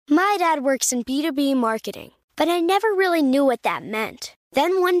My dad works in B2B marketing, but I never really knew what that meant.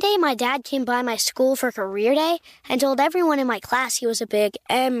 Then one day my dad came by my school for career day and told everyone in my class he was a big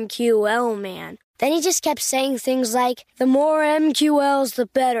MQL man. Then he just kept saying things like, the more MQLs, the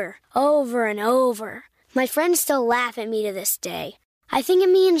better, over and over. My friends still laugh at me to this day. I think it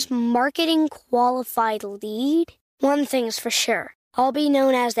means marketing qualified lead. One thing's for sure, I'll be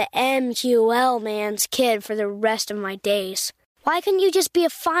known as the MQL man's kid for the rest of my days. Why couldn't you just be a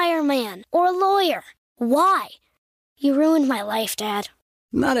fireman or a lawyer? Why? You ruined my life, Dad.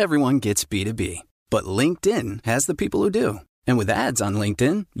 Not everyone gets B2B, but LinkedIn has the people who do. And with ads on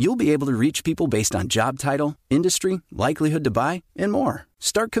LinkedIn, you'll be able to reach people based on job title, industry, likelihood to buy, and more.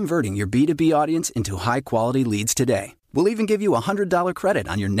 Start converting your B2B audience into high-quality leads today. We'll even give you a $100 credit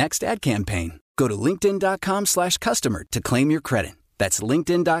on your next ad campaign. Go to linkedin.com/customer to claim your credit. That's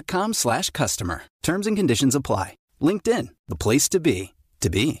linkedin.com/customer. Terms and conditions apply. LinkedIn, the place to be, to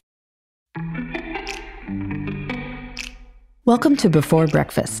be. Welcome to Before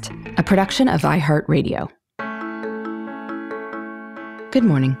Breakfast, a production of iHeartRadio. Good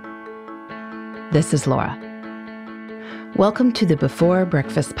morning. This is Laura. Welcome to the Before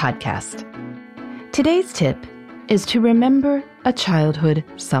Breakfast podcast. Today's tip is to remember a childhood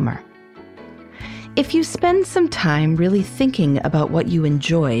summer. If you spend some time really thinking about what you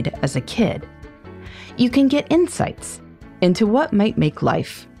enjoyed as a kid, you can get insights into what might make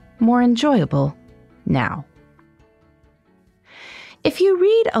life more enjoyable now. If you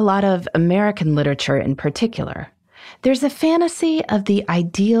read a lot of American literature in particular, there's a fantasy of the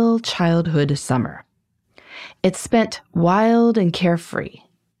ideal childhood summer. It's spent wild and carefree,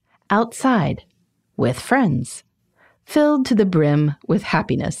 outside, with friends, filled to the brim with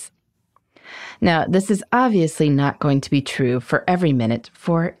happiness. Now, this is obviously not going to be true for every minute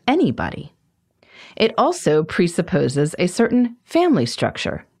for anybody. It also presupposes a certain family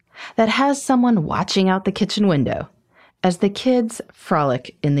structure that has someone watching out the kitchen window as the kids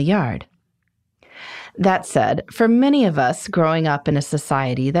frolic in the yard. That said, for many of us growing up in a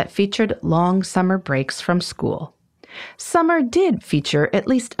society that featured long summer breaks from school, summer did feature at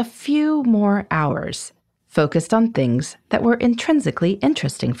least a few more hours focused on things that were intrinsically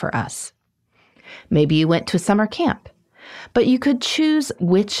interesting for us. Maybe you went to summer camp, but you could choose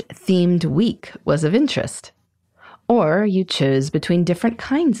which themed week was of interest. Or you chose between different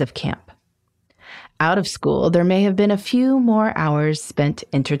kinds of camp. Out of school, there may have been a few more hours spent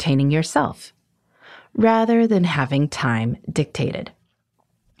entertaining yourself, rather than having time dictated.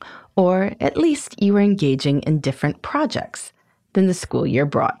 Or at least you were engaging in different projects than the school year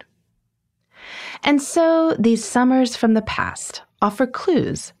brought. And so these summers from the past offer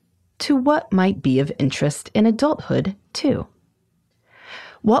clues to what might be of interest in adulthood, too.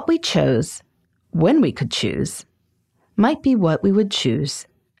 What we chose, when we could choose, might be what we would choose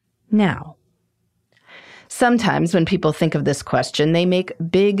now. Sometimes when people think of this question, they make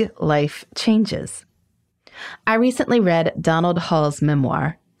big life changes. I recently read Donald Hall's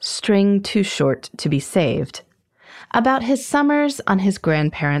memoir, String Too Short to Be Saved, about his summers on his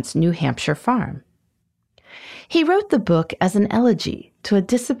grandparents' New Hampshire farm. He wrote the book as an elegy to a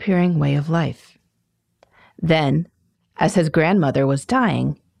disappearing way of life. Then, as his grandmother was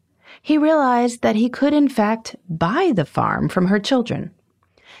dying, he realized that he could in fact buy the farm from her children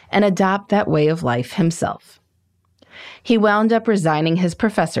and adopt that way of life himself. He wound up resigning his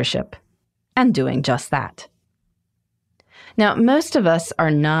professorship and doing just that. Now, most of us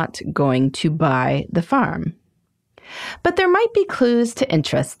are not going to buy the farm, but there might be clues to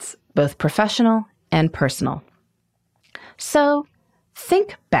interests, both professional and personal. So,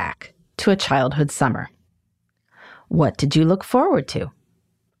 think back to a childhood summer. What did you look forward to?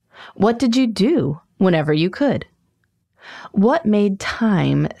 What did you do whenever you could? What made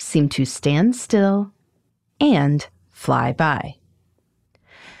time seem to stand still and fly by?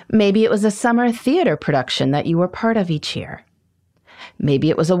 Maybe it was a summer theater production that you were part of each year. Maybe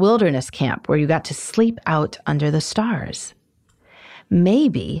it was a wilderness camp where you got to sleep out under the stars.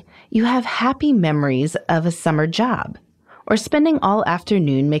 Maybe you have happy memories of a summer job or spending all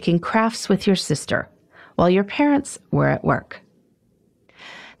afternoon making crafts with your sister while your parents were at work.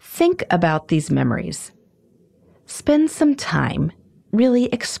 Think about these memories. Spend some time really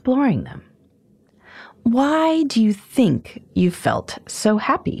exploring them. Why do you think you felt so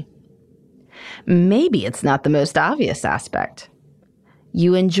happy? Maybe it's not the most obvious aspect.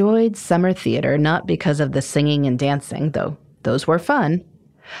 You enjoyed summer theater not because of the singing and dancing, though those were fun,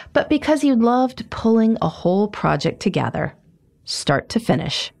 but because you loved pulling a whole project together, start to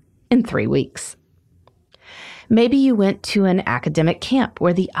finish, in 3 weeks. Maybe you went to an academic camp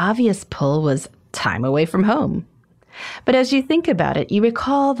where the obvious pull was time away from home. But as you think about it, you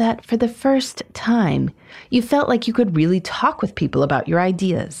recall that for the first time, you felt like you could really talk with people about your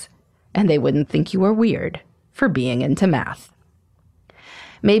ideas, and they wouldn't think you were weird for being into math.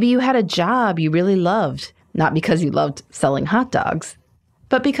 Maybe you had a job you really loved, not because you loved selling hot dogs,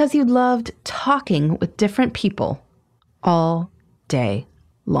 but because you loved talking with different people all day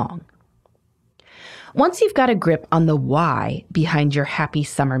long. Once you've got a grip on the why behind your happy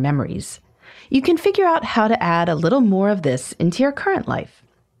summer memories, you can figure out how to add a little more of this into your current life.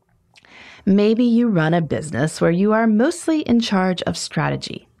 Maybe you run a business where you are mostly in charge of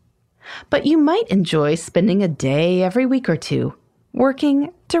strategy, but you might enjoy spending a day every week or two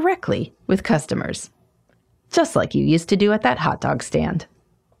working directly with customers, just like you used to do at that hot dog stand.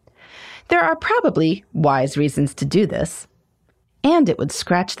 There are probably wise reasons to do this, and it would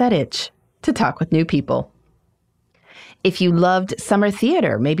scratch that itch to talk with new people. If you loved summer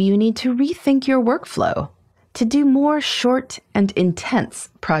theater, maybe you need to rethink your workflow to do more short and intense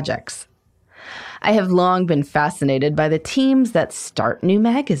projects. I have long been fascinated by the teams that start new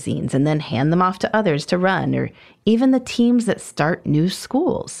magazines and then hand them off to others to run, or even the teams that start new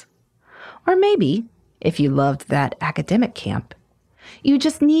schools. Or maybe, if you loved that academic camp, you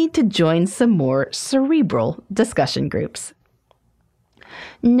just need to join some more cerebral discussion groups.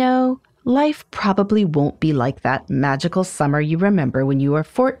 No, life probably won't be like that magical summer you remember when you were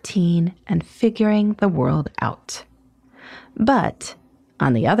 14 and figuring the world out. But,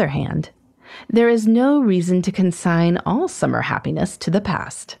 on the other hand, there is no reason to consign all summer happiness to the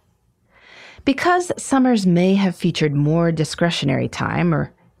past. Because summers may have featured more discretionary time,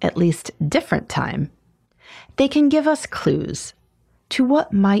 or at least different time, they can give us clues to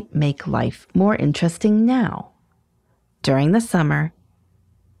what might make life more interesting now, during the summer,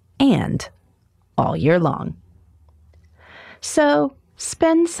 and all year long. So,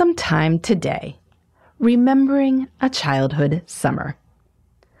 spend some time today remembering a childhood summer.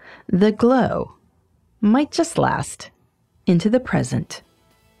 The glow might just last into the present,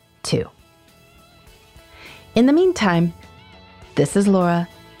 too. In the meantime, this is Laura.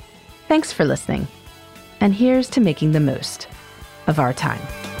 Thanks for listening, and here's to making the most of our time.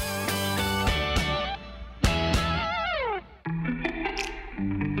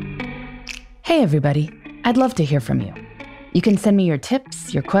 Hey everybody, I'd love to hear from you. You can send me your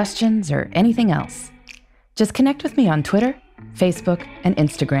tips, your questions, or anything else. Just connect with me on Twitter, Facebook, and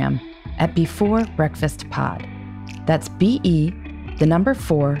Instagram at Before Breakfast Pod. That's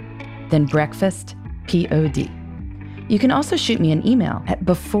BE4, then breakfast, POD. You can also shoot me an email at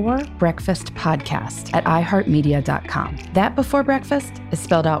beforebreakfastpodcast@iheartmedia.com. That Before Breakfast is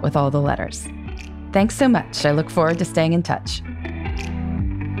spelled out with all the letters. Thanks so much. I look forward to staying in touch.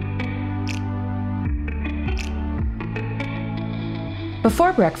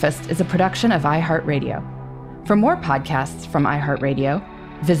 Before Breakfast is a production of iHeartRadio. For more podcasts from iHeartRadio,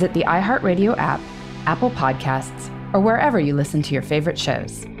 visit the iHeartRadio app, Apple Podcasts, or wherever you listen to your favorite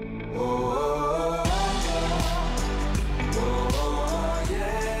shows.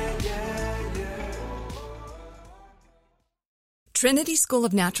 Trinity School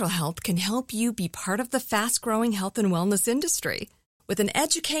of Natural Health can help you be part of the fast-growing health and wellness industry. With an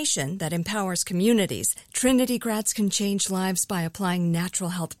education that empowers communities, Trinity grads can change lives by applying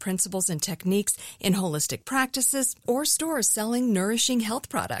natural health principles and techniques in holistic practices or stores selling nourishing health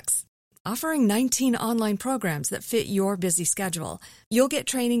products. Offering 19 online programs that fit your busy schedule, you'll get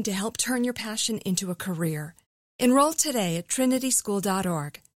training to help turn your passion into a career. Enroll today at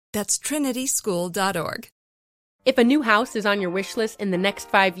trinityschool.org. That's trinityschool.org. If a new house is on your wish list in the next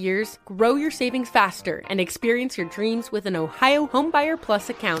 5 years, grow your savings faster and experience your dreams with an Ohio Homebuyer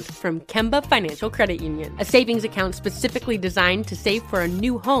Plus account from Kemba Financial Credit Union. A savings account specifically designed to save for a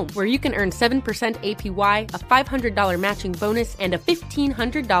new home, where you can earn 7% APY, a $500 matching bonus, and a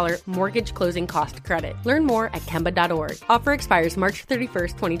 $1,500 mortgage closing cost credit. Learn more at Kemba.org. Offer expires March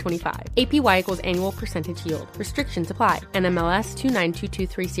 31st, 2025. APY equals annual percentage yield. Restrictions apply. NMLS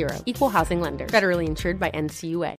 292230. Equal housing lender. Federally insured by NCUA.